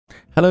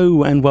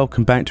Hello and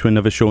welcome back to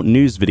another short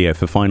news video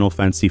for Final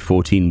Fantasy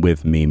XIV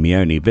with me,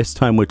 Meoni. This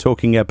time we're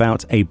talking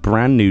about a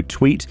brand new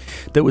tweet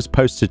that was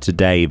posted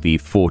today, the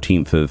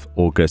 14th of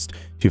August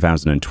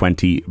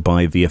 2020,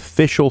 by the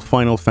official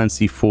Final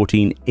Fantasy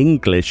XIV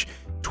English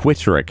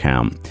Twitter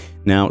account.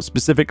 Now,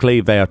 specifically,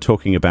 they are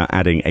talking about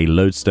adding a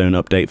lodestone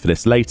update for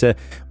this later,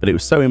 but it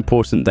was so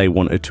important they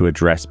wanted to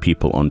address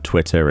people on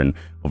Twitter and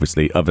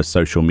obviously other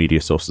social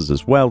media sources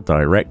as well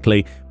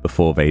directly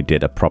before they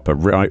did a proper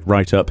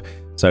write-up.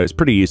 So it's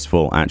pretty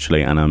useful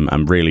actually, and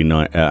I'm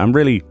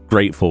really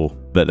grateful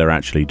that they're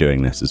actually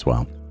doing this as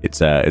well. It's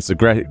a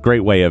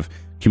great way of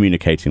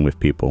communicating with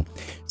people.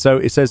 So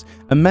it says,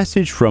 a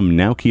message from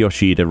Naoki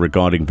Yoshida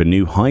regarding the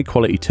new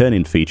high-quality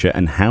turn-in feature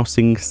and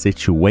housing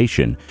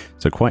situation.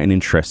 So quite an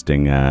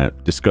interesting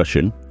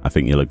discussion, I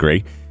think you'll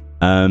agree.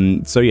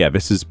 So yeah,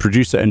 this is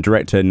producer and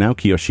director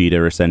Naoki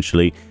Yoshida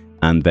essentially,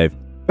 and they've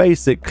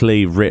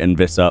basically written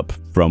this up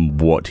from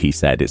what he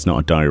said. It's not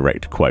a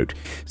direct quote.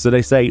 So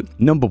they say,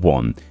 number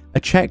one, a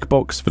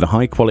checkbox for the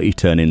high quality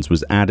turn-ins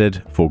was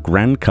added for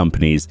grand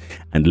companies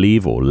and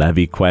leave or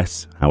levy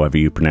quests, however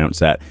you pronounce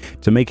that,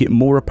 to make it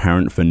more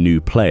apparent for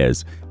new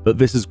players, but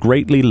this has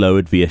greatly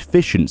lowered the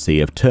efficiency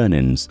of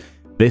turn-ins.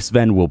 This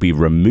then will be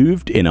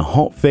removed in a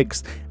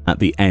hotfix at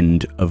the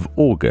end of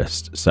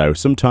August. So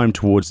sometime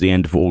towards the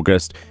end of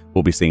August,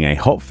 we'll be seeing a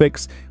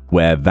hotfix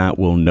where that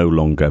will no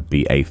longer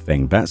be a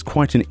thing. That's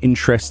quite an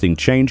interesting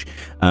change.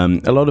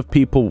 A lot of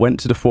people went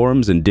to the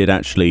forums and did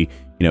actually,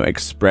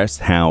 express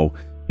how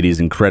it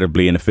is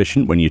incredibly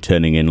inefficient when you're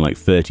turning in like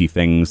 30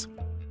 things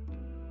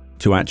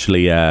to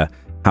actually have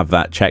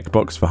that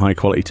checkbox for high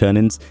quality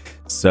turn-ins.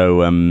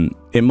 So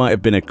it might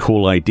have been a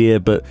cool idea,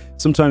 but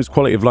sometimes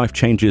quality of life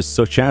changes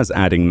such as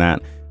adding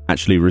that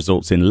actually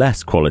results in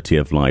less quality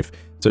of life.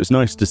 So it's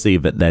nice to see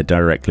that they're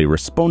directly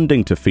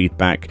responding to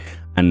feedback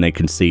and they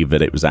can see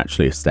that it was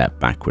actually a step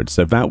backwards.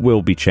 So that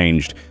will be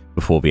changed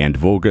before the end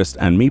of August,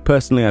 and me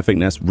personally, I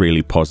think that's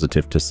really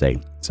positive to see.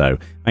 So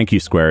thank you,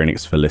 Square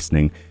Enix, for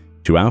listening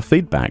to our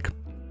feedback.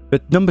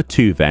 But number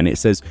two then, it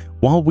says,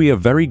 while we are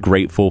very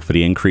grateful for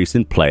the increase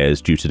in players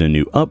due to the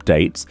new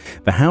updates,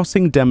 the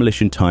housing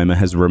demolition timer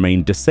has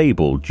remained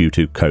disabled due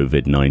to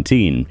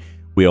COVID-19.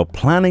 We are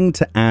planning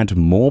to add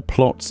more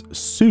plots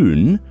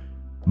soon,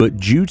 but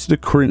due to the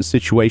current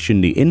situation,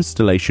 the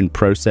installation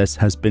process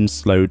has been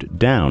slowed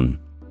down.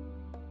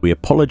 We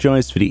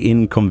apologize for the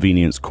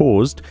inconvenience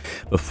caused.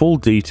 The full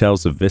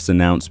details of this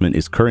announcement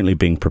is currently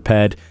being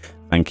prepared.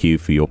 Thank you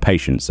for your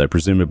patience. So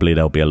presumably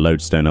there'll be a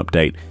lodestone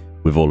update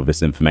with all of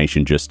this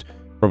information, just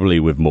probably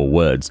with more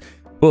words.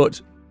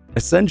 But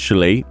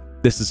essentially,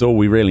 this is all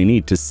we really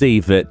need to see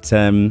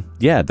that,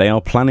 yeah, they are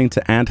planning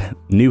to add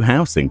new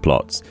housing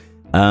plots.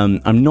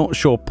 I'm not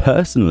sure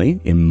personally,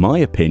 in my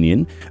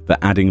opinion, that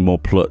adding more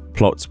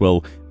plots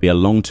will be a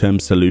long-term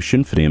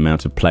solution for the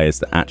amount of players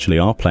that actually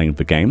are playing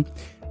the game.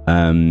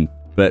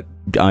 But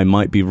I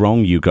might be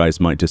wrong. You guys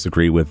might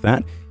disagree with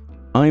that.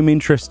 I'm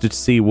interested to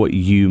see what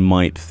you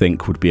might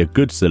think would be a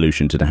good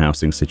solution to the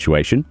housing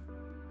situation.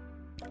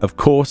 Of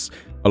course,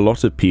 a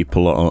lot of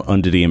people are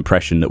under the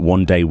impression that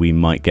one day we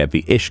might get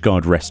the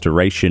Ishgard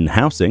restoration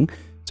housing,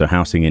 so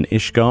housing in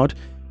Ishgard.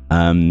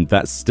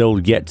 That's still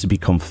yet to be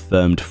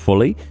confirmed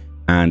fully,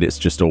 and it's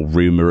just all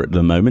rumor at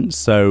the moment.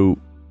 So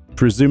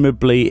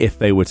presumably if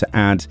they were to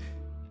add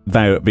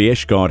the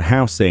Ishgard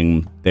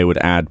housing, they would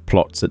add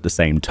plots at the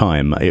same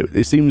time.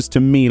 It seems to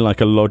me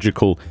like a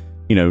logical,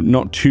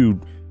 not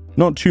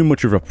too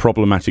much of a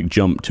problematic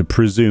jump to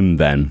presume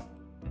then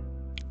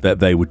that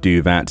they would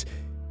do that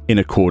in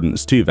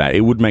accordance to that.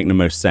 It would make the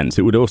most sense.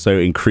 It would also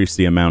increase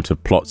the amount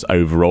of plots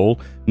overall,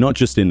 not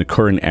just in the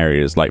current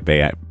areas like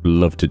they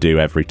love to do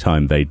every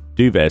time they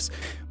do this,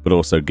 but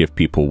also give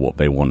people what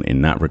they want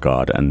in that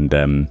regard.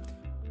 And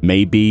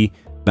maybe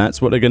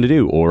that's what they're going to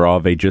do, or are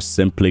they just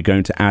simply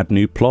going to add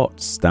new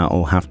plots?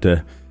 That'll have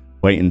to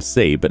wait and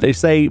see. But they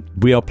say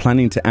we are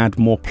planning to add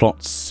more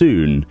plots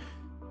soon.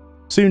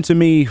 Soon to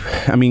me,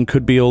 I mean,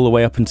 could be all the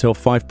way up until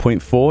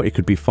 5.4, it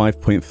could be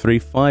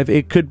 5.35,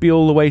 it could be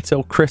all the way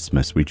till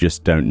Christmas, we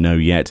just don't know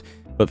yet.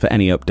 But for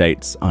any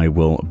updates, I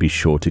will be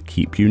sure to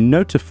keep you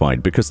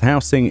notified, because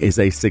housing is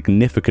a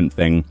significant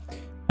thing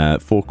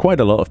for quite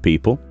a lot of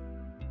people,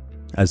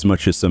 as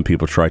much as some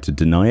people try to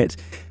deny it.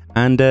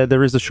 And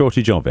there is a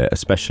shortage of it,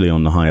 especially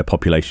on the higher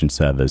population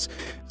servers.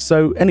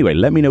 So anyway,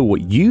 let me know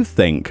what you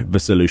think the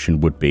solution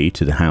would be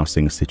to the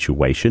housing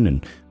situation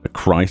and the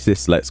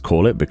crisis, let's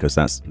call it, because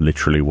that's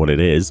literally what it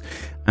is.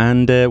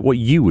 And what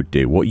you would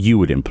do, what you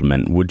would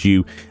implement. Would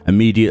you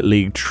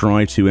immediately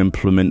try to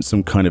implement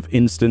some kind of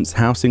instance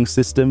housing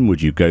system?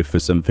 Would you go for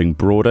something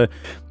broader?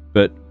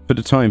 But for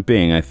the time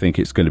being, I think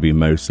it's going to be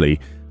mostly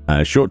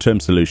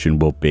short-term solution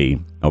will be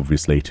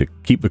obviously to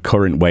keep the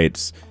current way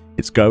it's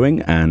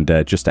going, and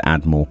just to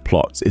add more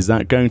plots. Is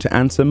that going to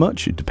answer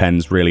much? It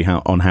depends really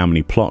on how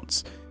many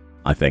plots.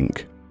 I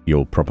think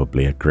you'll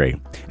probably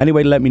agree.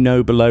 Anyway, let me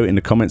know below in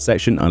the comment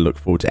section. I look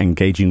forward to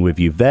engaging with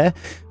you there.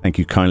 Thank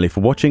you kindly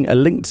for watching. A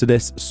link to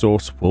this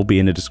source will be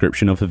in the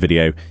description of the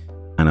video,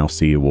 and I'll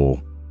see you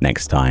all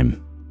next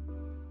time.